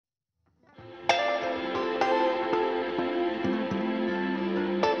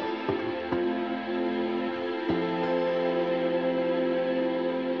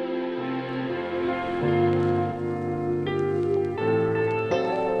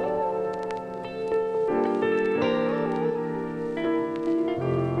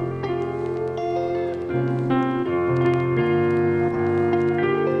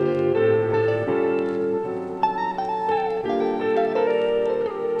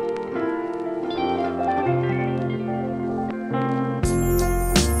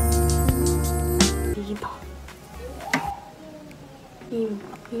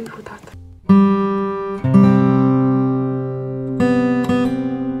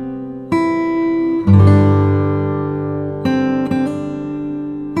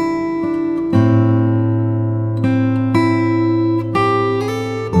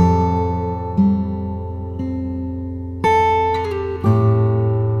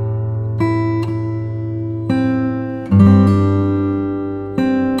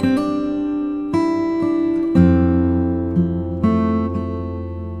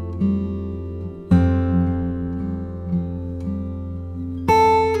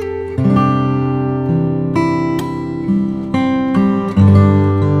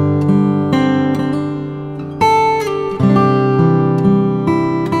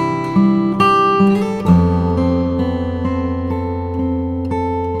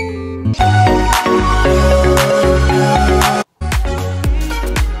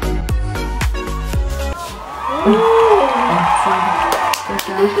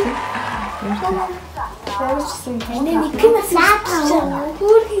Ini nikah siapa?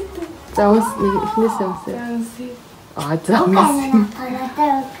 Kurito. Zaus ini sih. Ah, zaus.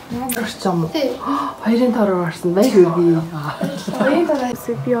 Орчом. Хоёрын тороор орсон байх үү би. Хоёрын тоороос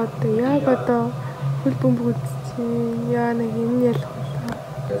би одоо яг одоо хөл бөмбөг үзчихээн. Яа нэг энэ ялах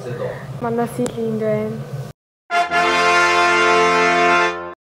болоо. Манай силийн байна.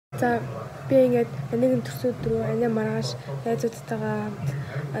 За би ингээд нэг төрсөн өдөр анаа маргааш найзуудтайгаа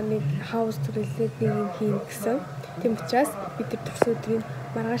нэг хаус төрөлөд нэг юм хийн гэсэн. Тийм учраас бид төрсөн өдрийн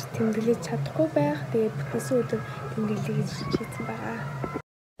маргааш тэмдэглэж чадахгүй байх. Тэгээд бүтэнсэн өдөр тэмдэглэе гэж шийдсэн байгаа.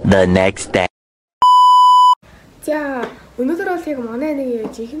 The next day. За өнөөдөр бол яг манай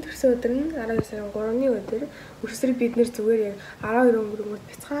нэг жинхэнэ төрсөн өдөр нь 12 сарын 3-ны өдөр. Өсвөр бид нэр зүгээр яг 12 өнгөрөнгөд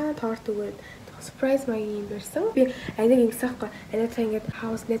бяцхан торт өгөөд surprise маягийн юм барьсан. Би аниг ингэсэхгүй. Анаатай ингээд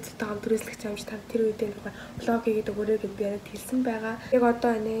хаус найзтайгаа хамт төрөслөх юмш та тэр үедээ нэг влог хийгээд өгөөрэй гэж би анаад хэлсэн байгаа. Яг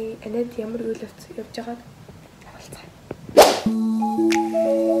одоо анаад ямар үйл явц явж байгааг хаалцгаа.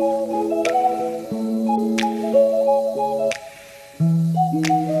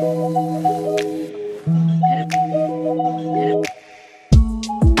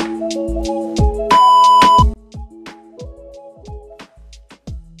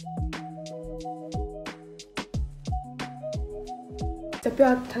 За би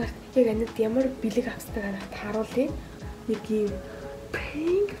одоо танарт яг анид ямар бэлэг авсныг анаад харуулъя. Нэг юм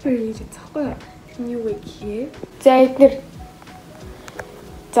pink berry гэж захгүй юу? Тэний юу вэ гэхээ. За эднэр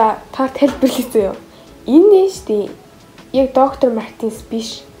за та тайлбарлая зөө. Энэ нэ штий. Яг доктор Мартинс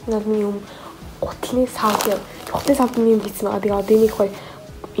биш. Нэг юм гутлын саунд юм. Гутлын саунд юм хийсэн байгаа. Тэгээ одоо энийг хой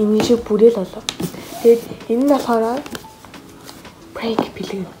энэ шиг бүрээл болоо. Тэгээд энэ нь болохоор pink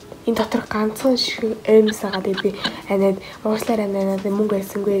бэлэг. Энэ дотор ганцхан шиг аймс байгаа. Тэгээд би анаад уушлаар анаад мөнгө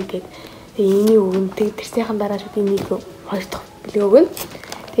байсангүй гэдэг. Тэгээ энийг өгөн. Тэгээд тэрсийнхэн дараа шууд энийг хоёр дахь бэлэг өгөн.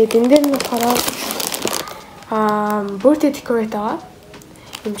 Тэгээд энэ дээр нь болохоор birthday decorate байгаа.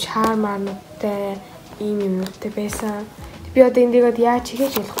 Им шаар маануудтай ийм юмнуудтай байсан. Би одоо эндийгод яаж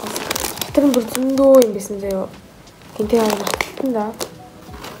хийж болохгүй. Дотор нь бүр зөндөө юм байсан заяа. Гинтэй харагдсан да.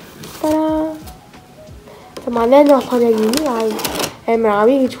 Тара. За манай нь болохоор яг энийг амар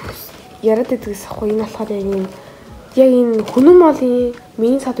авъя гэж яриад байдгаас ахгүй. Энэ болохоор яг энэ хүнэн молын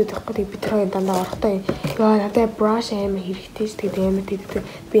миний сад өгөх гэдэг бид хоёр дандаа орохдоо яа надад brush амар хэрэгтэй ш. Тэгээд амар тэгдэг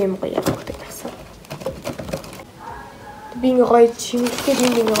би амар гоё явах гэдэг байсан. Би ингээ гоё чимэгтэй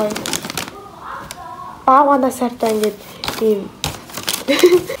ингээ гоё баавана сартаа ингээд ийм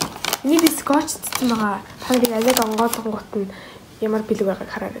нэг скотч цэцэн байгаа. Та нэг анаад онгоолгон гут нь ямар бэлэг байгааг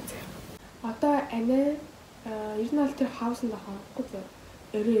хараарай зэ. Одоо анаа ер нь бол тэр хаусанд авахгүй зэ.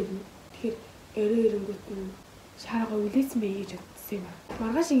 Өрөө ирнэ. Тэгэхээр өрөө ирэнгүүт нь шаарга үлээсэн бэ гэж бодсон юм аа.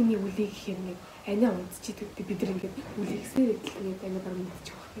 Маргааш энийг үлээ гэхээр нэг анаа унтчихийдэг. Бид нар ингээд үлээхсээр идэхлээр анаа баруун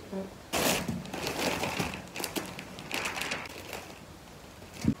мэдчих واخ гэдэг.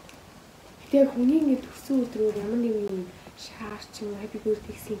 Тэгээ хүний ингээд төрсөн өдрөөр ямар нэг юм шаарч юм happy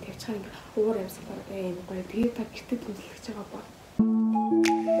birthday гэсэн тавьчихсан ингээд уур амьсгал байгаа юм гоё. Тэгээ та гэртээ дүнслэж байгаа боо.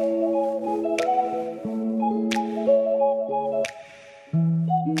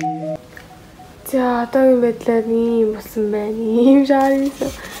 За одоогийн байдлаар ийм болсон байна. Ийм шаар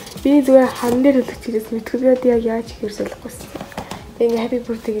юмсан. Би зүгээр хан дээр төлөж ирсэн мэтгүүлээд яг яаж хийхэр солихгүйсэн. Тэгээ happy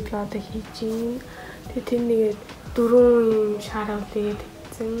birthday гэдэг одоо хийж юм. Тэгээ тэр нэгээд 4 шаараа үлээгээд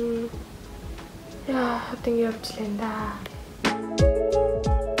тавьсан. Яа, одоо ингэ явчихлаа энэ да.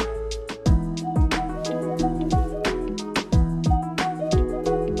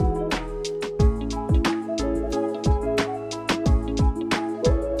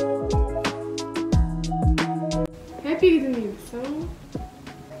 Happy гэдэг юм байна.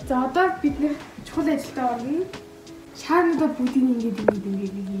 За одоо бид нэр чухал ажилдаа орно. Шаарнуудаа бүгдийг ингэ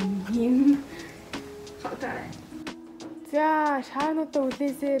юм. За шаарнуудаа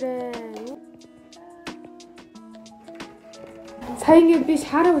үлээсээрээ. Сая ингэ би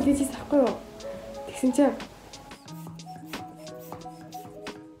шаараа үлээчихсэн ахгүй юу? Тэгсэн чинь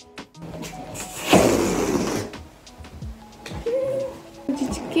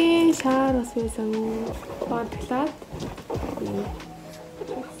жижигхэн шаар бас байсан. Бодлоод.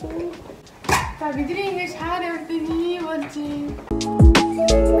 За бидний ингэ шаар явуулдаг юм болж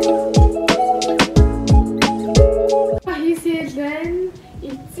байна. Хийсэлэн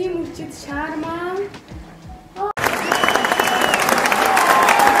эцсийн мөчид шаар маань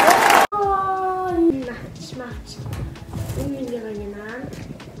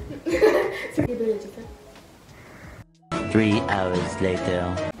Three hours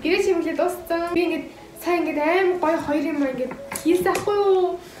later. Гэрээ чимглээ дууссан. Би ингээд сайн ингээд аим гоё хоёр юм ингээд хийсэн ахгүй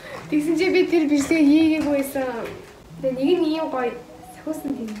юу? Тэгсэн чи би тэр бичлэгээ хийгээгүй байсан. Тэгээ нэг нь ийм гоё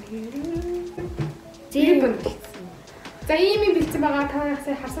сахиусан тийм. Зэрэг За ийм юм бэлдсэн байгаа та нарыг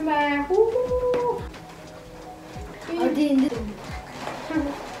сая харсан бай. Оди энэ.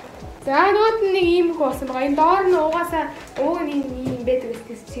 За нөгөө нэг ийм их болсон байгаа. Энэ доор нь угаасаа ууг нь ийм байдаг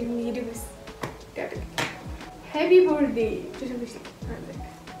гэсэн чинь нэрэг бас. Happy birthday гэж юм биш.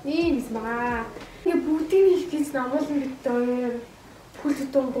 Ийм юм байгаа. Тэгээ бүгдийг хэлхийц намуулна гэдэг бүл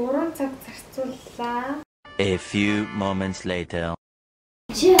тутун 3 цаг зарцууллаа. A few moments later.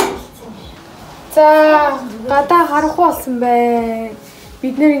 За гадаа харахгүй болсон бай.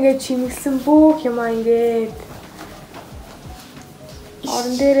 Бид нэр ингээд чимэгсэн бүх юм аа ингээд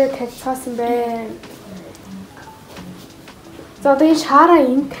орон дээрээ тавьцаасан байна. За одоо энэ шаараа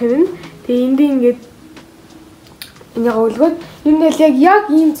энд тавина. Тэгээ энд ингээд энийг өвлгөөд энэ нь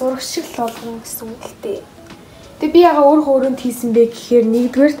яг ийм зураг шиг л болгоно гэсэн үг л дээ. Тэгээ би яга өөрөө өрөөнд хийсэн бэ гэхээр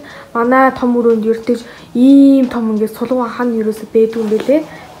нэгдүгээрт манай том өрөөнд ердөөж ийм том ингээд сулгуун хан ерөөсө бэдгүй юм бэлээ.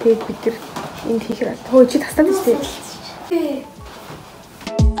 Тэгээд бид нар энд хийх хэрэгтэй. Хөө чи тастаад шүү дээ.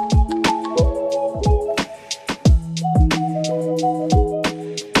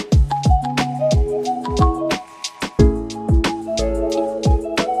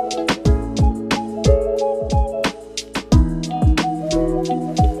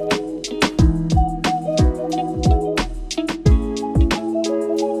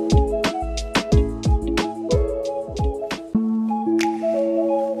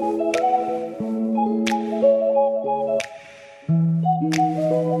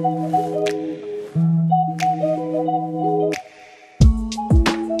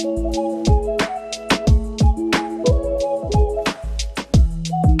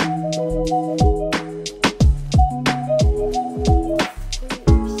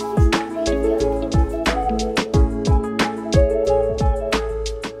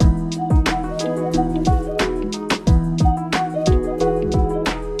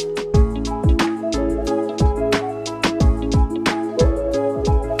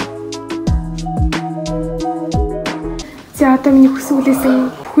 За одоо миний хүсэн үлээсэн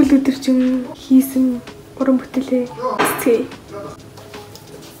бүхэл өдөржин хийсэн уран бүтээлээ цэцгээе.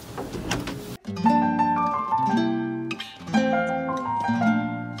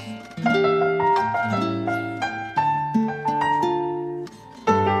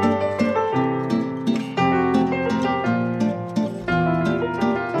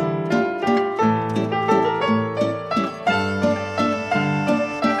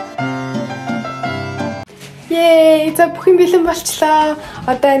 За бүх юм бэлэн болчлоо.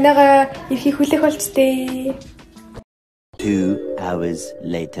 Одоо энэгээ эрхийг хүлээх болчтой. 2 hours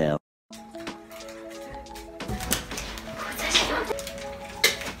later.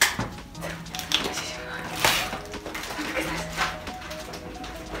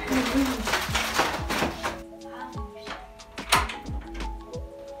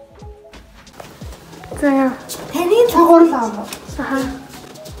 За Таны цогоорлоо. аха.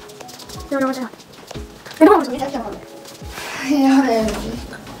 Яа. Яа.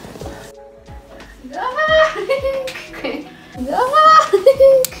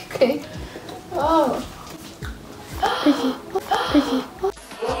 Oh.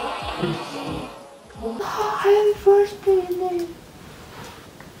 Happy birthday.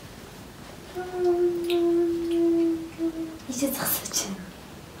 이제 잤었지.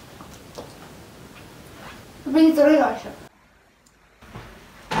 우리 노래 가셔.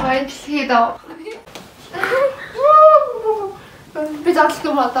 와, 이쁘다. Bir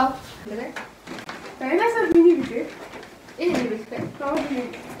dakika mı adam? Nereye? Ben nasıl beni bilir? En iyi birlikte. Tamam beni.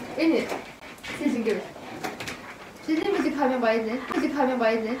 En iyi. Sizin gibi. Sizin müzik haber baydı. Müzik haber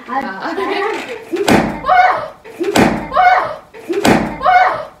baydı.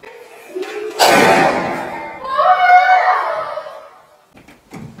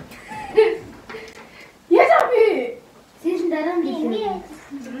 Yes abi. Sizin daran değil.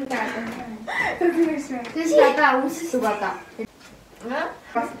 Sizin daran usus bata. Ha?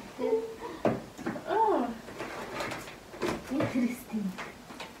 Interesting.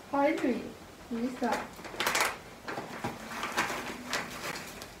 Hayır. Neyse.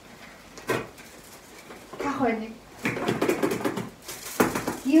 Kahve.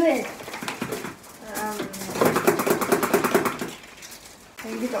 Yuen.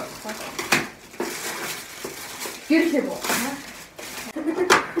 여기도 이렇게 뭐?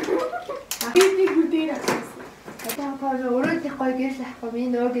 Bir güldeyle açıyorsun. Hatta fazla olur diye koy girse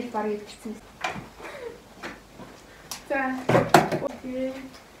komi ne olur para getirsin. Sen. Okey.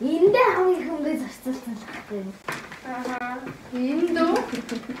 Энд хамгийн хөнгөө зарцуулсан л багтай. Ага. Энд үү?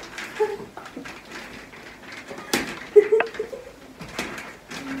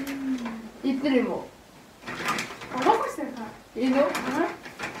 Идэр юм уу? Олоогоос яа. Энэ үү? Ага.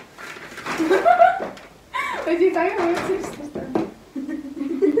 Эди таяа хөөцөс.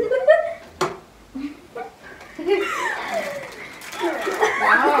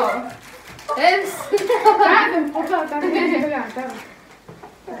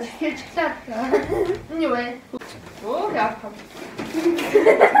 Хэрчглээд. Энэ юу вэ? Оо яах вэ?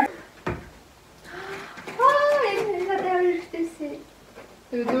 Энэ надад хэрэгтэй.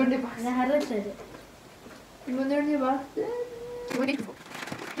 Өдөрний багс харууллаа. Өдөрний багс. Үгүй ээ.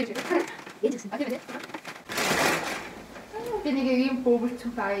 Би нэг юм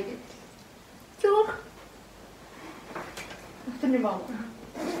бөөгөлцөх бай гэдэг. Зүг. Өдөрний баг.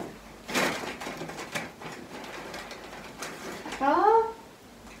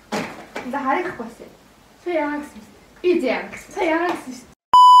 За харахгүй байсан. Сая яагаад гэсэн. Би зяа. Сая яагаад гэсэн.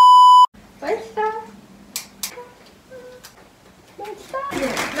 Баярлалаа.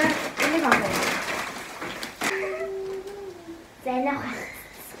 Энэ гоо. Зэнах.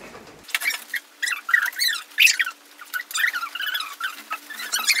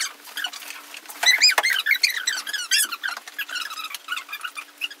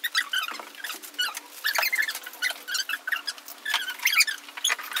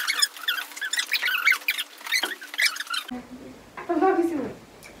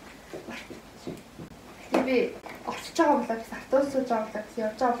 Би очиж байгаа болоо гэсэн автобус сууж байгаа болоо гэсэн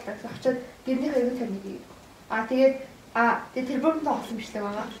явж байгаа болоо гэсэн очиод гэрнийхээ аюул царныг тэгээд тэгээд телефонд олсон бичлэг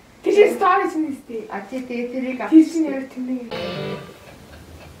байгаа. Тэр чинь стори чинь нэстэ. Тэгээд тэрийг Тэр чинь яг тэмдэг.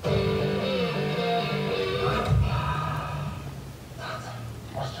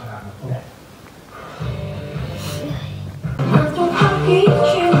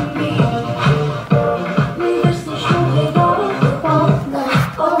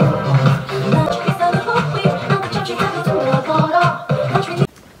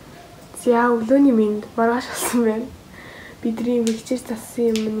 За өглөөний минь маргааш болсон байна. Бидний мэгчээс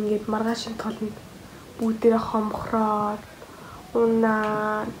зассан юм ингээд маргаашийн толнд бүгдээрээ хомхроод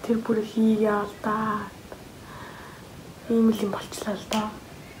унаа тэр бүр хийгээ алдаа. Ийм л юм болчлаа л доо.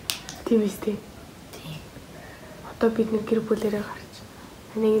 Тийм үстэй. Тийм. Одоо бид нэг гэр бүлээрээ гарч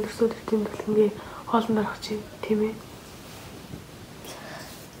нэг өсөд тэмдэглэнгээ хоолнд орох чинь тийм ээ.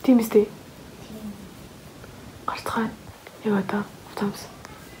 Тийм үстэй. Тийм. Гартхаа яг одоо автобус.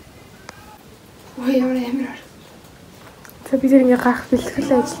 Ой ямар амар. За бид ингээ гарах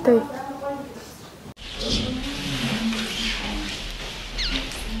бэлтгэл ажилтаа.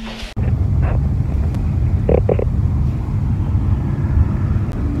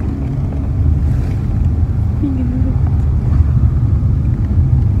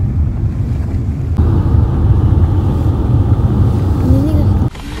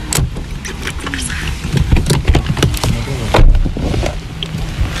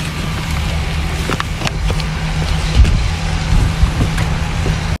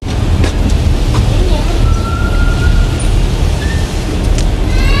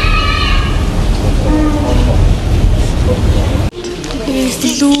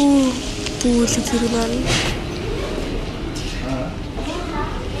 Бүлэг зэрэг байна.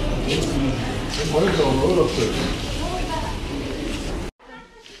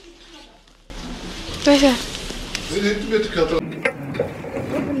 Тэсэ.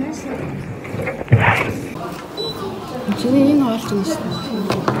 Чиний энэ хоолч юм шүү.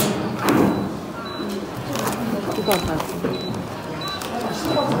 Төгөө таа.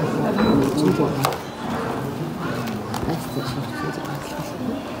 Чиний.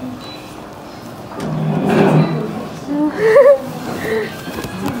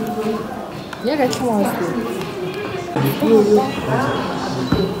 Яг адилхан байна.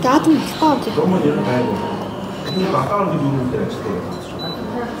 Гаатан болохгүй.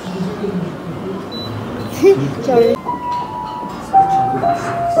 Sorry.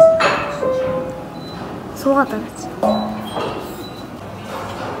 Суугаад байгаа ч.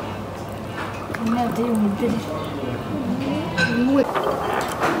 Нэ дээ юм дээр. Муу.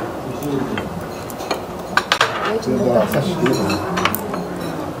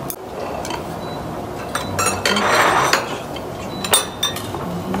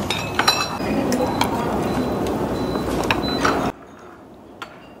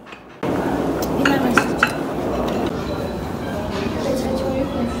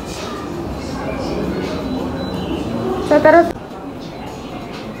 Тарас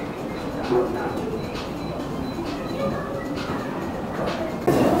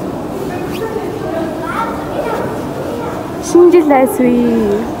신질라스위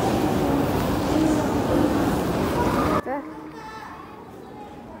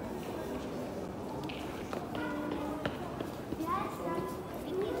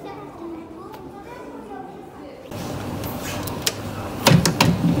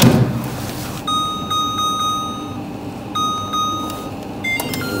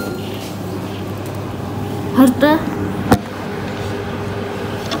harta.